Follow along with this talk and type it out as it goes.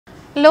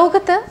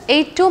ലോകത്ത്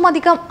ഏറ്റവും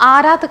അധികം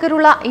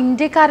ആരാധകരുള്ള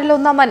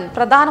ഇന്ത്യക്കാരിലൊന്നാമൻ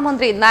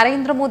പ്രധാനമന്ത്രി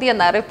നരേന്ദ്രമോദി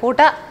എന്ന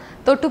റിപ്പോർട്ട്.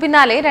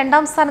 തൊട്ടുപിന്നാലെ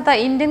രണ്ടാം സ്ഥാനത്ത്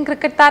ഇന്ത്യൻ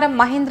ക്രിക്കറ്റ് താരം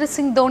മഹേന്ദ്ര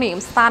സിംഗ് ധോണിയും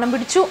സ്ഥാനം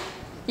പിടിച്ചു.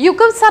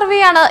 യുഗവ്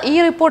സർവേയാണ് ഈ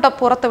റിപ്പോർട്ട്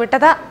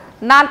പുറത്തുവിട്ടത്.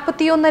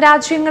 41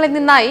 രാജ്യങ്ങളിൽ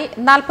നിന്നായി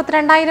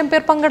 42,000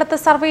 പേർ പങ്കെടുത്ത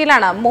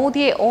സർവേയിലാണ്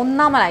മോദിയെ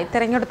ഒന്നാമനായി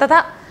തിരഞ്ഞെടുത്തത്.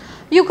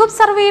 യുഗവ്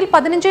സർവേയിൽ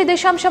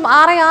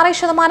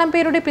 15.66%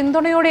 പേരുടെ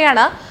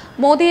പിന്തുണയോടെയാണ്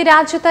മോദി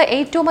രാജ്യത്ത്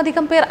ഏറ്റവും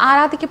അധികം പേർ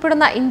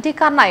ആരാധിക്കപ്പെടുന്ന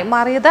ഇന്ത്യക്കാരനായി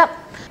മാറിയത്.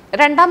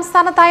 രണ്ടാം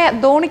സ്ഥാനത്തായ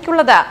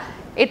ധോണിക്കുള്ളത്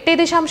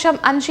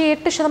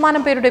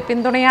 8.58% പേരുടെ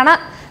പിന്തുണയാണ്.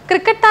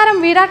 ക്രിക്കറ്റ് താരം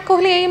വിരാട്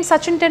കോഹ്ലിയെയും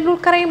സച്ചിൻ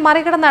ടെണ്ടുൽക്കറെയും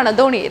മറികടന്നാണ്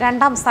ധോണി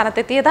രണ്ടാം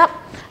സ്ഥാനത്തെത്തിയത്.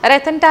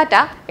 Ratan Tata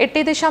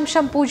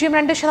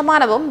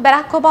 8.02%,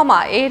 Barack Obama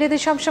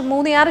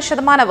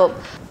 7.36%,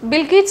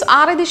 Bill Gates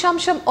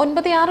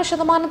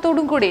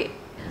 6.96%-ത്തോടും കൂടി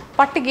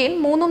പട്ടികയിൽ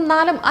 3ഉം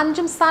 4ഉം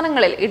 5ഉം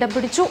സ്ഥാനങ്ങളിൽ ഇടം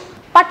പിടിച്ചു.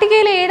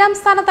 പട്ടികയിലെ 7ാം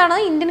സ്ഥാനത്താണ്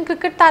ഇന്ത്യൻ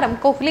ക്രിക്കറ്റ് താരം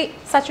കോഹ്ലി.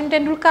 സച്ചിൻ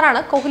ടെണ്ടുൽക്കറാണ്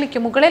കോഹ്ലിക്ക്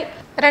മുകളിൽ.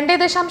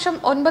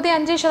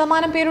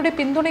 2.95% പേരുടെ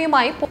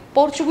പിന്തുണയുമായി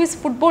പോർച്ചുഗീസ്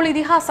ഫുട്ബോൾ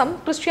ഇതിഹാസം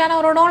ക്രിസ്ത്യാനോ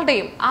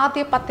റൊണാൾഡോയും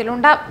ആദ്യ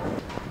 10-ലുണ്ട്.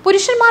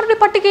 പുരുഷന്മാരുടെ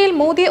പട്ടികയിൽ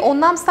മോദി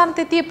ഒന്നാം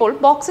സ്ഥാനത്തെത്തിയപ്പോൾ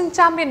ബോക്സിംഗ്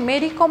ചാമ്പ്യൻ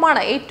മേരി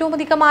കോമാണ് ഏറ്റവും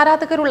അധികം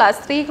ആരാധകരുള്ള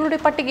സ്ത്രീകളുടെ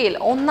പട്ടികയിൽ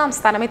ഒന്നാം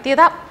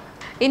സ്ഥാനമെത്തിയത്.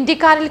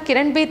 ഇന്ത്യക്കാരിൽ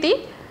കിരൺ ബേദി,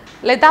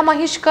 ലത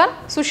മഹേഷ്കർ,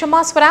 സുഷമ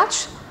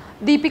സ്വരാജ്,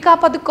 ദീപിക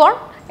പദുക്കോൺ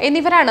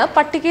എന്നിവരാണ്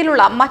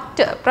പട്ടികയിലുള്ള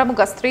മറ്റ് പ്രമുഖ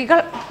സ്ത്രീകൾ.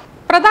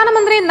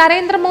 പ്രധാനമന്ത്രി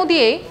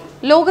നരേന്ദ്രമോദിയെ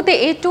ലോകത്തെ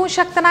ഏറ്റവും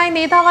ശക്തനായ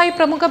നേതാവായി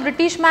പ്രമുഖ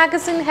ബ്രിട്ടീഷ്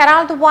മാഗസിൻ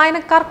ഹെറാൾഡ്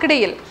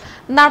വായനക്കാർക്കിടയിൽ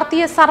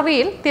നടത്തിയ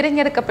സർവേയിൽ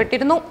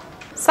തിരഞ്ഞെടുക്കപ്പെട്ടിരുന്നു.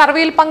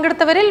 സർവേയിൽ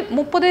പങ്കെടുത്തവരിൽ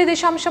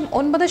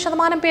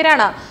 30.9%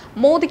 പേരാണ്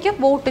മോദിക്ക്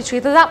വോട്ട്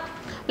ചെയ്തത്.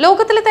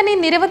 ലോകത്തിലെ തന്നെ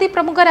നിരവധി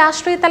പ്രമുഖ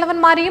രാഷ്ട്രീയ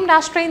തലവന്മാരെയും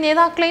രാഷ്ട്രീയ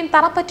നേതാക്കളെയും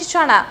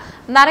തറപ്പറ്റിച്ചാണ്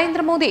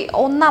നരേന്ദ്രമോദി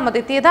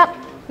ഒന്നാമതെത്തിയത്.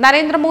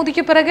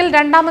 നരേന്ദ്രമോദിക്ക് പിറകിൽ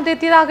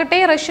രണ്ടാമതെത്തിയതാകട്ടെ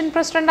റഷ്യൻ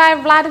പ്രസിഡന്റായ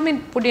വ്ളാഡിമിർ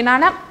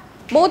പുടിനാണ്.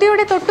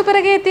 മോദിയുടെ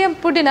തൊട്ടുപിറകെ എത്തിയ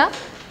പുടിന്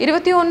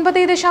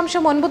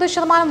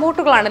 29.9%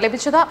 വോട്ടുകളാണ്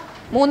ലഭിച്ചത്.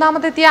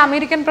 മൂന്നാമതെത്തിയ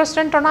അമേരിക്കൻ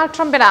പ്രസിഡന്റ് ഡൊണാൾഡ്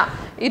ട്രംപിന്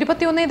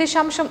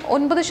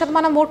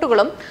 21.9%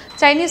 വോട്ടുകളും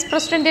ചൈനീസ്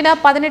പ്രസിഡന്റിന്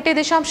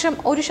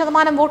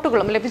 18.1%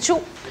 വോട്ടുകളും ലഭിച്ചു.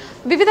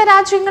 വിവിധ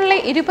രാജ്യങ്ങളിലെ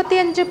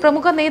 25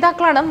 പ്രമുഖ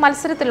നേതാക്കളാണ്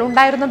മത്സരത്തിൽ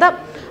ഉണ്ടായിരുന്നത്.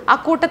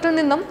 അക്കൂട്ടത്തിൽ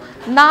നിന്നും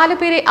 4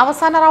 പേരെ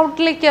അവസാന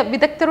റൗണ്ടിലേക്ക്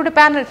വിദഗ്ധരുടെ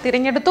പാനൽ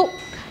തിരഞ്ഞെടുത്തു.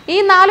 ഈ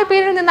 4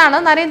 പേരിൽ നിന്നാണ്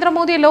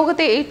നരേന്ദ്രമോദി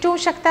ലോകത്തെ ഏറ്റവും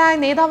ശക്തനായ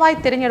നേതാവായി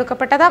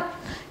തിരഞ്ഞെടുക്കപ്പെട്ടത്.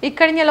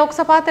 ഇക്കഴിഞ്ഞ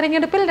ലോക്സഭാ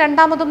തിരഞ്ഞെടുപ്പിൽ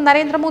രണ്ടാമതും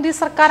നരേന്ദ്രമോദി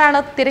സർക്കാരാണ്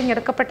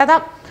തിരഞ്ഞെടുക്കപ്പെട്ടത്.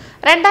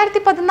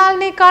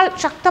 2014-നേക്കാൾ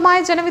ശക്തമായ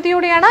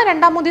ജനവിധിയോടെയാണ്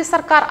രണ്ടാം മോദി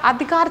സർക്കാർ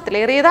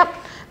അധികാരത്തിലേറിയത്.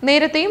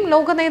 നേരത്തെയും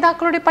ലോക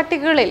നേതാക്കളുടെ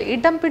പട്ടികകളിൽ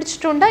ഇടം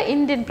പിടിച്ചിട്ടുണ്ട്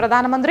ഇന്ത്യൻ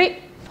പ്രധാനമന്ത്രി.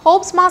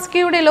 ഫോബ്സ്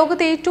മാസികയുടെ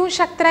ലോകത്തെ ഏറ്റവും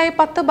ശക്തരായ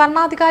 10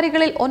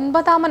 ഭരണാധികാരികളിൽ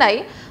 9ാമനായി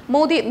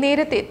മോദി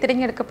നേരത്തെ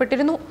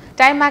തിരഞ്ഞെടുക്കപ്പെട്ടിരുന്നു.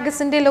 ടൈം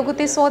മാഗസിന്റെ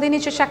ലോകത്തെ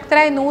സ്വാധീനിച്ച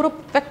ശക്തരായ 100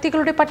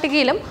 വ്യക്തികളുടെ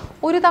പട്ടികയിലും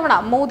ഒരു തവണ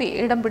മോദി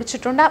ഇടം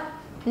പിടിച്ചിട്ടുണ്ട്.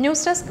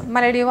 ന്യൂസ് ഡെസ്ക്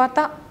മലയാളി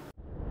വാർത്ത.